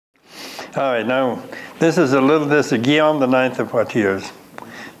All right, now this is Guillaume IX de Poitiers.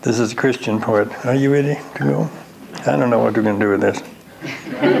 This is a Christian poet. Are you ready to go? I don't know what we're going to do with this.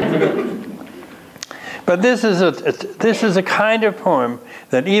 But this is a kind of poem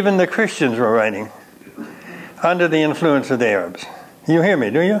that even the Christians were writing under the influence of the Arabs. You hear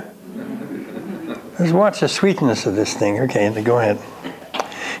me, do you? Just watch the sweetness of this thing. Okay, go ahead.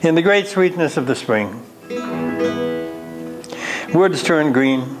 In the great sweetness of the spring, woods turn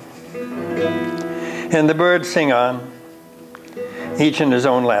green, and the birds sing on, each in his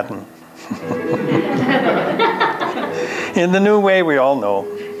own Latin. In the new way we all know,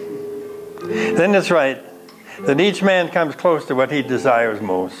 then it's right that each man comes close to what he desires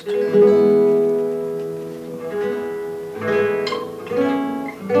most.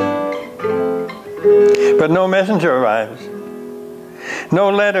 But no messenger arrives, no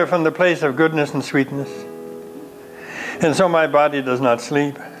letter from the place of goodness and sweetness, and so my body does not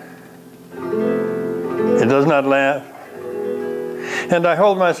sleep. It does not laugh, and I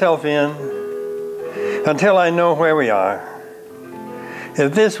hold myself in until I know where we are,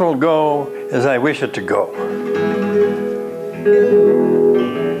 if this will go as I wish it to go.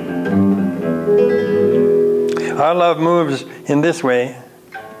 Our love moves in this way,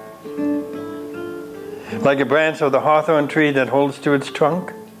 like a branch of the hawthorn tree that holds to its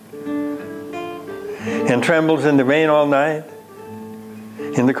trunk and trembles in the rain all night,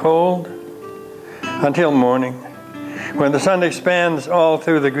 in the cold, until morning, when the sun expands all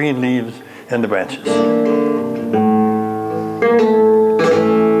through the green leaves and the branches.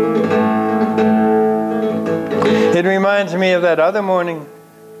 It reminds me of that other morning,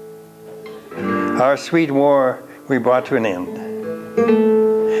 our sweet war we brought to an end.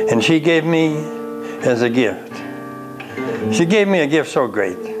 And she gave me as a gift. She gave me a gift so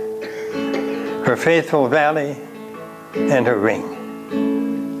great, her faithful valley and her ring.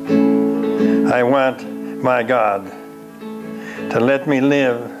 I want my God to let me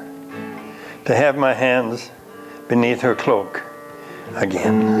live, to have my hands beneath her cloak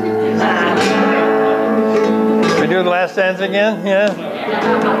again. We do the last dance again? Yeah?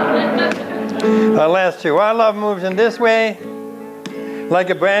 Our last two. Our love moves in this way, like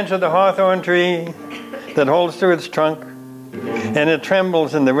a branch of the hawthorn tree that holds to its trunk, and it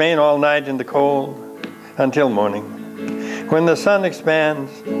trembles in the rain all night in the cold until morning, when the sun expands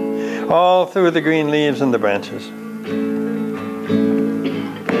all through the green leaves and the branches.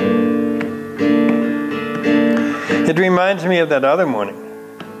 It reminds me of that other morning,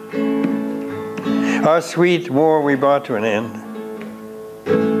 our sweet war we brought to an end,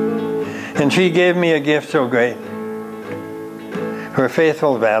 and she gave me a gift so great, her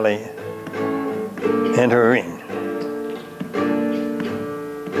faithful valley and her ring.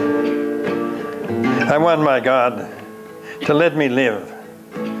 I want my God to let me live,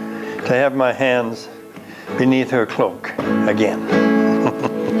 to have my hands beneath her cloak again.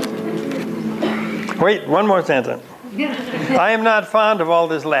 Wait, one more sentence. I am not fond of all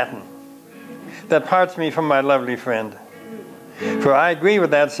this Latin that parts me from my lovely friend, for I agree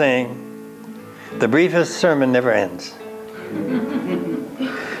with that saying, the briefest sermon never ends.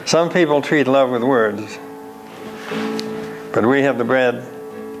 Some people treat love with words, but we have the bread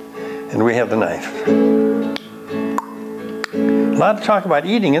and we have the knife. A lot of talk about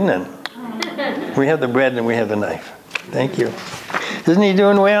eating, isn't it? We have the bread and we have the knife. Thank you. Isn't he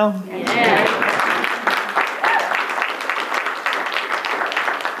doing well? Yeah.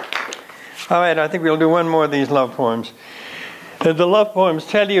 All right, I think we'll do one more of these love poems. The love poems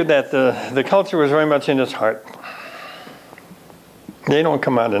tell you that the culture was very much in its heart. They don't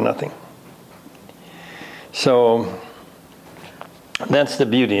come out of nothing. So that's the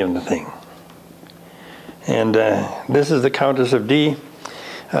beauty of the thing. And this is the Countess of Dia.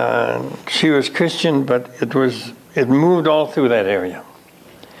 She was Christian, but it moved all through that area.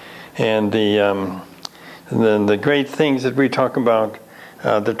 And the great things that we talk about,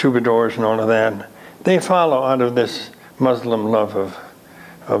 the troubadours and all of that, they follow out of this Muslim love of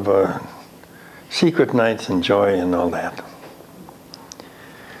secret nights and joy and all that.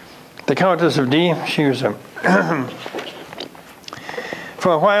 The Countess of Dia, she was a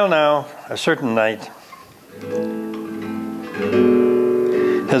for a while now, a certain night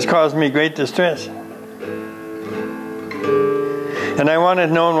has caused me great distress. And I want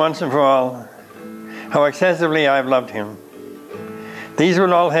it known once and for all how excessively I've loved him. These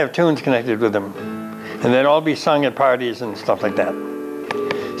would all have tunes connected with them, and they'd all be sung at parties and stuff like that.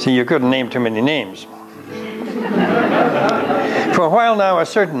 See, you couldn't name too many names. For a while now, a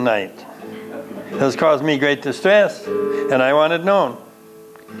certain night has caused me great distress, and I want it known,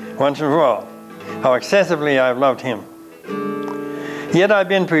 once and for all, how excessively I've loved him. Yet I've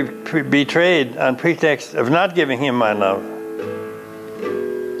been betrayed on pretext of not giving him my love.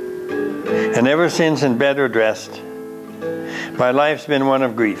 And ever since, in bed or dressed, my life's been one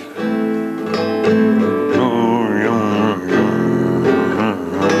of grief.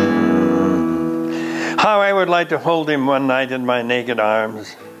 How I would like to hold him one night in my naked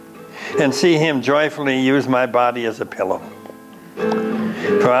arms and see him joyfully use my body as a pillow.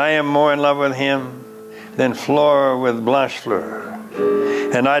 For I am more in love with him than Fleur with Blanchefleur.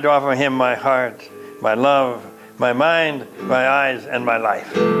 And I'd offer him my heart, my love, my mind, my eyes, and my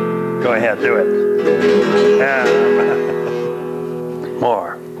life. Go ahead, do it. Yeah.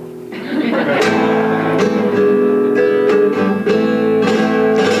 More.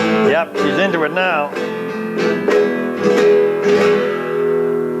 Yep, she's into it now.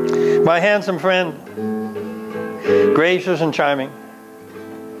 My handsome friend, gracious and charming,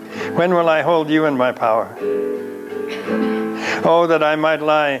 when will I hold you in my power? Oh, that I might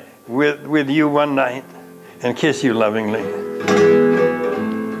lie with you one night and kiss you lovingly.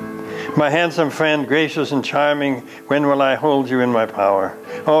 My handsome friend, gracious and charming, when will I hold you in my power?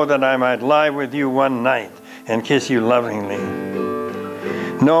 Oh, that I might lie with you one night and kiss you lovingly.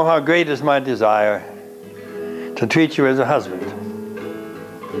 Know how great is my desire to treat you as a husband.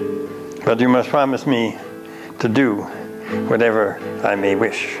 But you must promise me to do whatever I may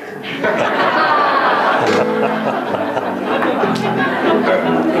wish.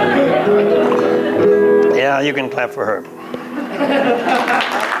 Yeah, you can clap for her.